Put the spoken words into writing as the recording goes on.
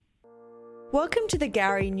Welcome to the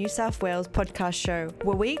Gowrie New South Wales podcast show,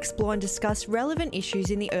 where we explore and discuss relevant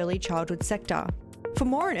issues in the early childhood sector. For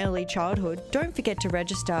more on early childhood, don't forget to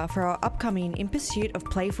register for our upcoming In Pursuit of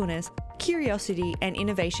Playfulness, Curiosity and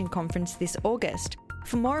Innovation conference this August.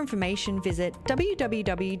 For more information, visit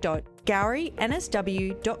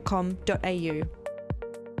www.gowrieNSW.com.au.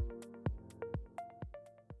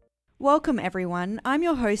 Welcome everyone, I'm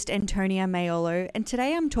your host Antonia Mayolo, and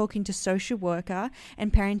today I'm talking to social worker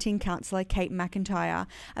and parenting counsellor Kate McIntyre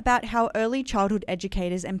about how early childhood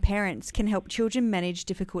educators and parents can help children manage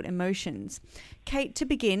difficult emotions. Kate, to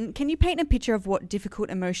begin, can you paint a picture of what difficult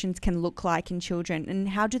emotions can look like in children and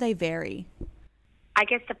how do they vary? I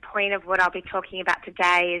guess the point of what I'll be talking about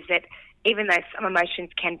today is that even though some emotions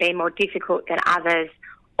can be more difficult than others,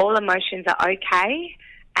 all emotions are okay.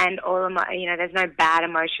 And there's no bad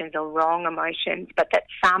emotions or wrong emotions, but that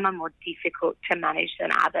some are more difficult to manage than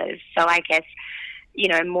others. So I guess,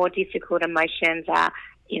 more difficult emotions are,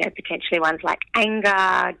 potentially ones like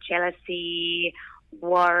anger, jealousy,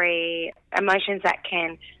 worry, emotions that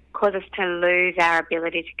can cause us to lose our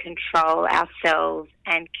ability to control ourselves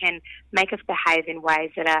and can make us behave in ways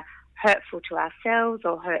that are hurtful to ourselves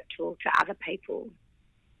or hurtful to other people.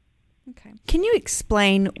 Okay. Can you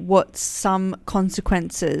explain what some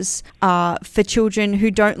consequences are for children who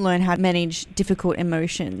don't learn how to manage difficult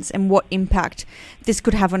emotions and what impact this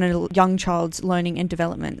could have on a young child's learning and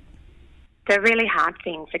development? The really hard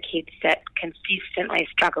thing for kids that consistently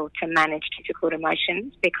struggle to manage difficult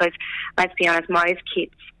emotions, because let's be honest, most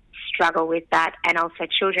kids struggle with that, and also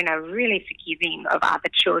children are really forgiving of other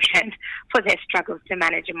children for their struggles to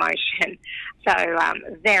manage emotion. So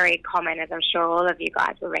very common, as I'm sure all of you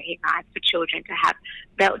guys will recognise, for children to have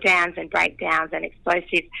meltdowns and breakdowns and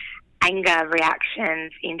explosive anger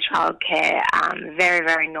reactions in childcare. Very,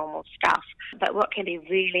 very normal stuff. But what can be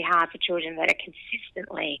really hard for children that are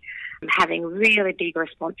consistently having really big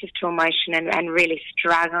responses to emotion and really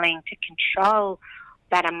struggling to control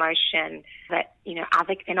that emotion, that,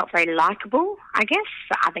 they're not very likeable, I guess,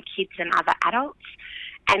 for other kids and other adults.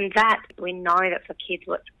 And that we know that for kids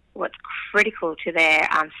what's critical to their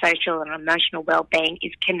social and emotional well-being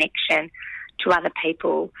is connection to other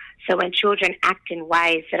people. So when children act in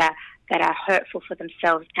ways that are hurtful for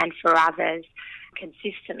themselves and for others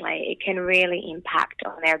consistently, it can really impact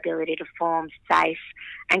on their ability to form safe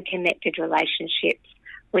and connected relationships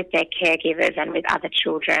with their caregivers and with other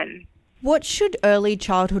children. What should early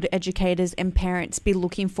childhood educators and parents be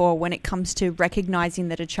looking for when it comes to recognising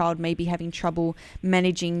that a child may be having trouble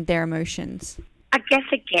managing their emotions? I guess,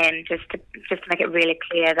 again, just to make it really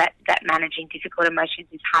clear that managing difficult emotions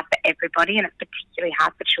is hard for everybody, and it's particularly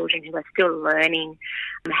hard for children who are still learning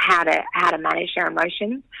how to manage their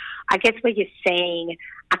emotions. I guess where you're seeing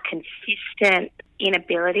a consistent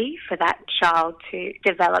inability for that child to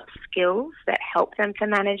develop skills that help them to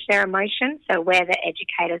manage their emotions. So where the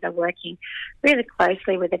educators are working really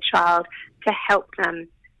closely with a child to help them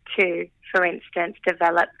to, for instance,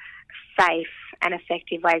 develop safe and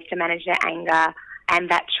effective ways to manage their anger, and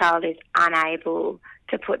that child is unable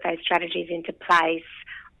to put those strategies into place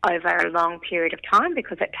over a long period of time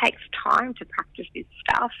because it takes time to practice this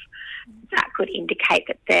stuff, that could indicate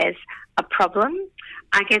that there's a problem.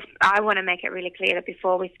 I guess I want to make it really clear that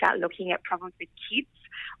before we start looking at problems with kids,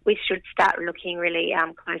 we should start looking really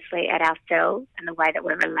closely at ourselves and the way that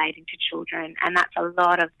we're relating to children. And that's a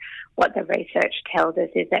lot of what the research tells us,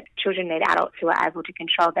 is that children need adults who are able to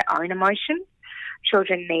control their own emotions.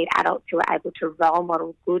 Children need adults who are able to role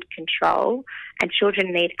model good control, and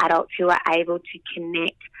children need adults who are able to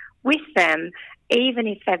connect with them even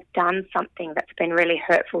if they've done something that's been really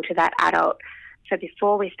hurtful to that adult. So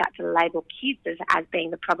before we start to label kids as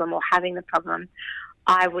being the problem or having the problem,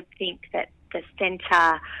 I would think that the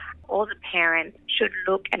centre or the parents should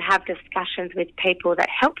look and have discussions with people that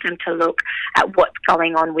help them to look at what's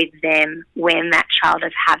going on with them when that child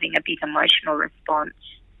is having a big emotional response.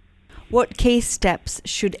 What key steps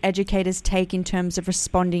should educators take in terms of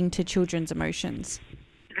responding to children's emotions?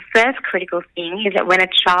 The first critical thing is that when a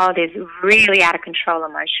child is really out of control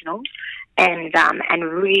emotional and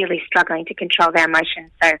really struggling to control their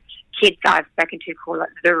emotions, so kids I've spoken to call it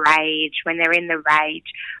the rage, when they're in the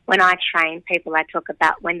rage. When I train people, I talk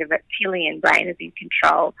about when the reptilian brain is in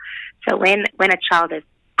control. So when a child is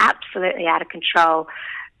absolutely out of control,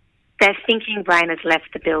 their thinking brain has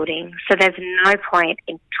left the building. So there's no point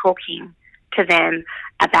in talking to them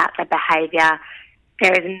about their behaviour.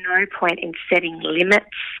 There is no point in setting limits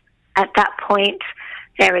at that point.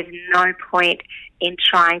 There is no point in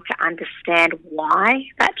trying to understand why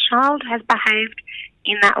that child has behaved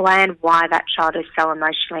in that way and why that child is so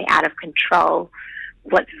emotionally out of control.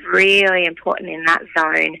 What's really important in that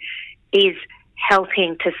zone is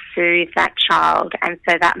helping to soothe that child. And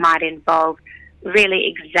so that might involve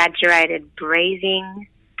really exaggerated breathing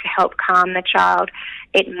to help calm the child.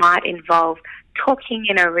 It might involve talking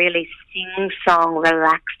in a really sing-song,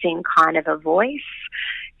 relaxing kind of a voice.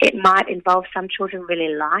 It might involve some children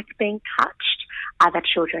really like being touched. Other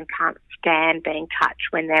children can't stand being touched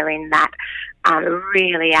when they're in that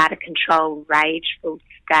really out of control, rageful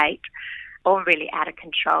state, or really out of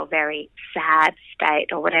control, very sad state,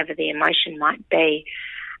 or whatever the emotion might be.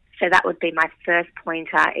 So that would be my first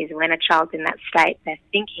pointer, is when a child's in that state, their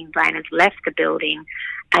thinking brain has left the building,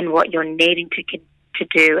 and what you're needing to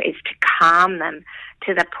do is to calm them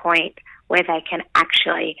to the point where they can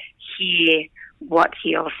actually hear what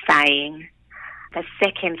you're saying. The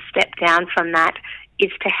second step down from that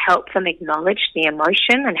is to help them acknowledge the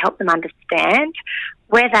emotion and help them understand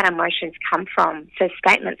where that emotion's come from. So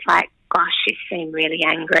statements like, "Gosh, you seem really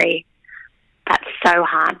angry. That's so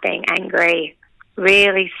hard being angry."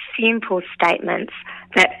 Really simple statements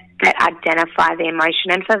that identify the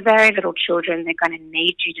emotion. And for very little children, they're going to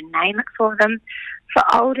need you to name it for them. For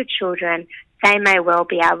older children, they may well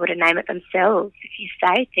be able to name it themselves if you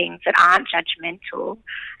say things that aren't judgmental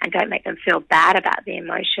and don't make them feel bad about the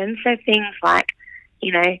emotion. So things like,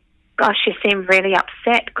 "Gosh, you seem really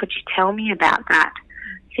upset. Could you tell me about that?"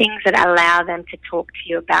 Things that allow them to talk to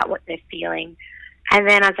you about what they're feeling. And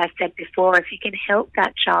then, as I said before, if you can help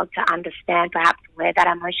that child to understand perhaps where that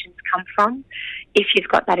emotion's come from, if you've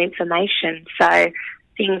got that information. So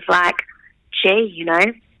things like, "Gee,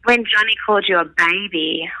 when Johnny called you a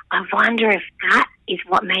baby, I wonder if that is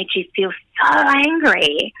what made you feel so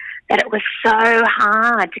angry, that it was so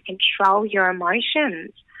hard to control your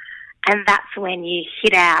emotions. And that's when you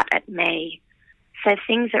hit out at me." So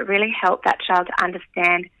things that really help that child to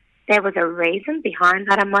understand there was a reason behind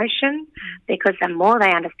that emotion, because the more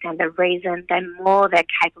they understand the reason, the more they're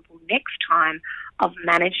capable next time of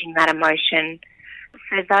managing that emotion.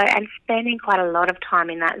 And spending quite a lot of time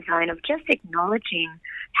in that zone of just acknowledging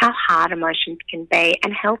how hard emotions can be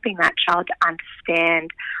and helping that child to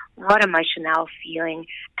understand what emotion they were feeling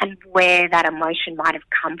and where that emotion might have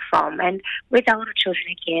come from. And with older children,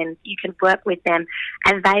 again, you can work with them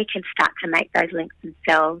and they can start to make those links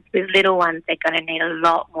themselves. With little ones, they're going to need a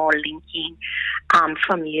lot more linking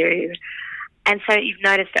from you. And so you've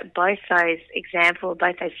noticed that both those examples,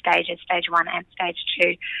 both those stages, stage 1 and stage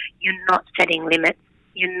 2, you're not setting limits,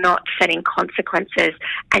 you're not setting consequences,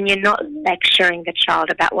 and you're not lecturing the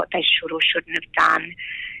child about what they should or shouldn't have done.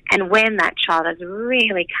 And when that child has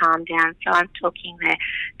really calmed down, so I'm talking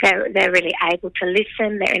they're really able to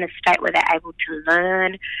listen, they're in a state where they're able to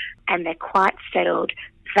learn, and they're quite settled,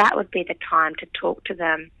 that would be the time to talk to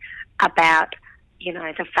them about,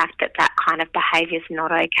 the fact that kind of behaviour is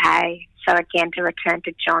not okay. So again, to return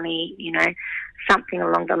to Johnny, something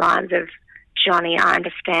along the lines of, "Johnny, I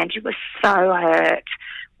understand you were so hurt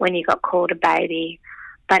when you got called a baby,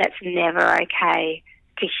 but it's never okay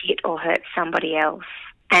to hit or hurt somebody else."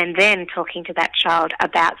 And then talking to that child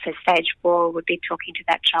about, so stage 4 would be talking to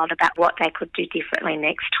that child about what they could do differently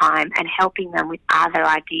next time and helping them with other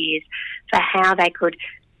ideas for how they could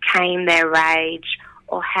tame their rage,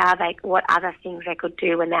 or what other things they could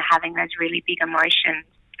do when they're having those really big emotions.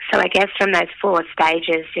 So I guess from those 4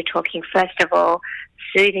 stages, you're talking, first of all,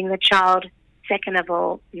 soothing the child. Second of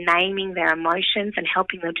all, naming their emotions and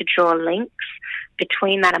helping them to draw links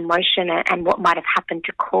between that emotion and what might have happened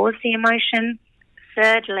to cause the emotion.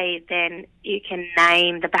 Thirdly, then you can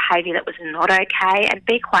name the behaviour that was not okay and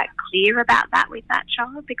be quite clear about that with that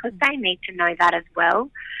child, because they need to know that as well.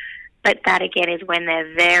 But that, again, is when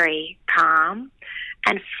they're very calm.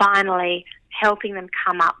 And finally, helping them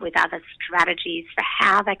come up with other strategies for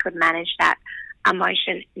how they could manage that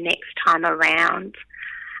emotion next time around.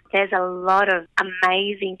 There's a lot of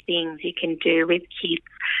amazing things you can do with kids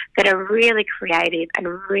that are really creative and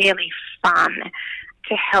really fun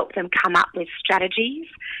to help them come up with strategies.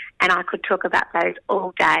 And I could talk about those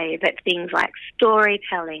all day, but things like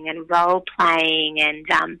storytelling and role-playing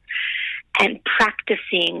and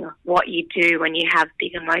practicing what you do when you have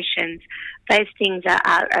big emotions, those things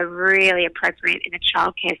are really appropriate in a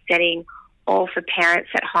childcare setting or for parents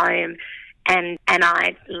at home. And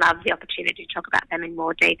I'd love the opportunity to talk about them in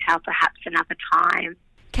more detail perhaps another time.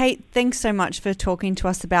 Kate, thanks so much for talking to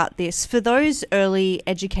us about this. For those early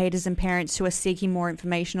educators and parents who are seeking more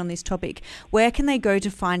information on this topic, where can they go to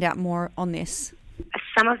find out more on this?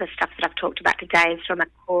 Some of the stuff that I've talked about today is from a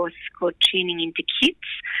course called Tuning Into Kids,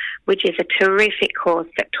 which is a terrific course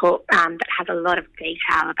that has a lot of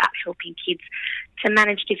detail about helping kids to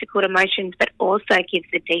manage difficult emotions, but also gives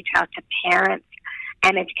the detail to parents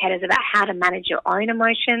and educators about how to manage your own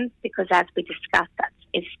emotions, because as we discussed, that's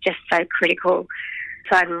is just so critical.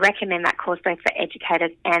 So I'd recommend that course both for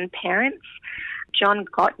educators and parents. John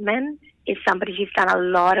Gottman is somebody who's done a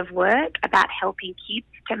lot of work about helping kids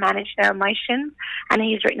to manage their emotions, and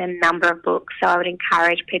he's written a number of books. So I would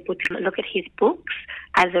encourage people to look at his books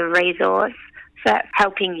as a resource for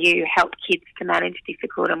helping you help kids to manage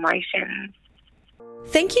difficult emotions.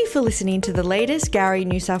 Thank you for listening to the latest Gowrie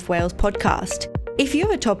New South Wales podcast. If you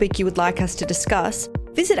have a topic you would like us to discuss,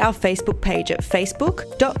 visit our Facebook page at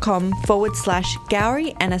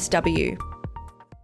facebook.com/GowrieNSW.